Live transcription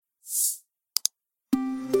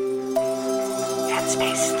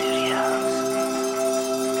Headspace Studios.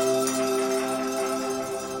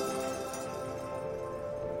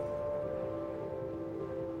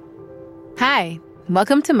 Hi,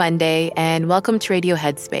 welcome to Monday and welcome to Radio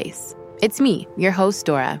Headspace. It's me, your host,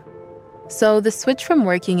 Dora. So the switch from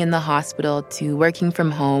working in the hospital to working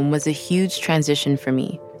from home was a huge transition for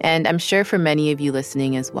me, and I'm sure for many of you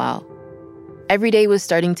listening as well. Every day was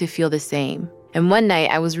starting to feel the same, and one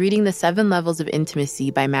night I was reading The 7 Levels of Intimacy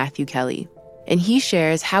by Matthew Kelly, and he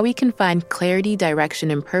shares how we can find clarity,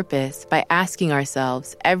 direction, and purpose by asking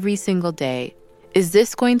ourselves every single day, is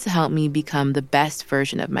this going to help me become the best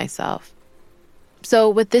version of myself? So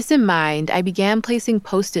with this in mind, I began placing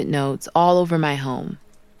Post-it notes all over my home.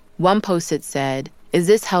 One Post-it said, is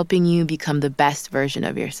this helping you become the best version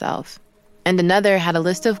of yourself? And another had a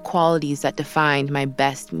list of qualities that defined my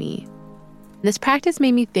best me. This practice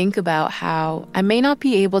made me think about how I may not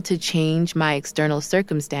be able to change my external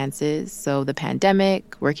circumstances, so the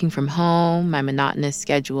pandemic, working from home, my monotonous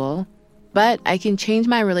schedule, but I can change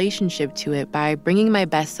my relationship to it by bringing my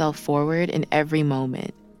best self forward in every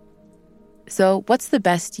moment. So what's the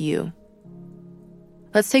best you?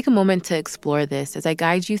 Let's take a moment to explore this as I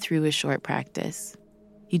guide you through a short practice.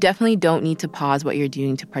 You definitely don't need to pause what you're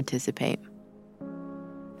doing to participate.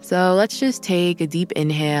 So let's just take a deep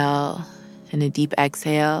inhale and a deep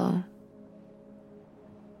exhale.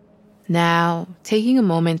 Now, taking a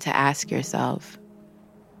moment to ask yourself,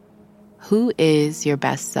 who is your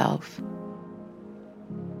best self?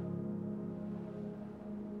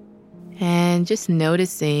 And just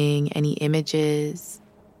noticing any images,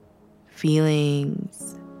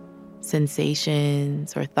 feelings,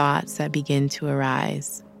 sensations, or thoughts that begin to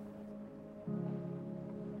arise.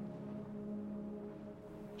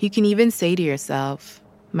 You can even say to yourself,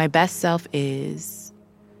 my best self is,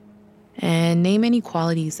 and name any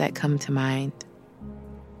qualities that come to mind.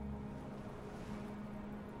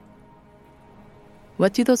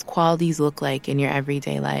 What do those qualities look like in your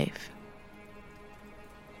everyday life?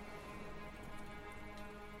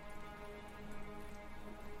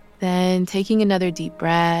 Then taking another deep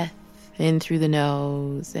breath in through the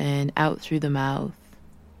nose and out through the mouth.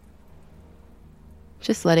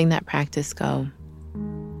 Just letting that practice go.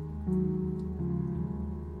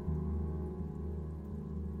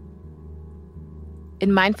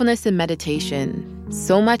 In mindfulness and meditation,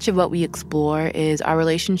 so much of what we explore is our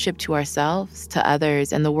relationship to ourselves, to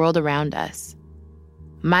others, and the world around us.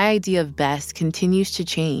 My idea of best continues to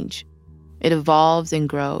change. It evolves and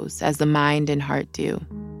grows as the mind and heart do.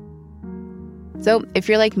 So if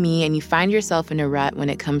you're like me and you find yourself in a rut when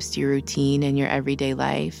it comes to your routine and your everyday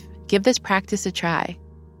life, give this practice a try.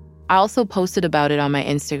 I also posted about it on my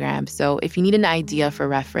Instagram, so if you need an idea for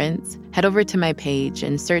reference, head over to my page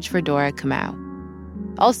and search for Dora Kamau.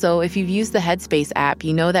 Also, if you've used the Headspace app,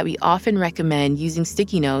 you know that we often recommend using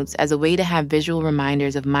sticky notes as a way to have visual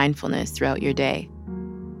reminders of mindfulness throughout your day.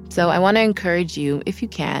 So I want to encourage you, if you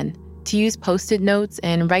can, to use Post-it notes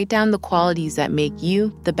and write down the qualities that make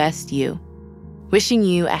you the best you. Wishing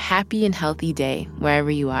you a happy and healthy day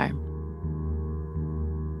wherever you are.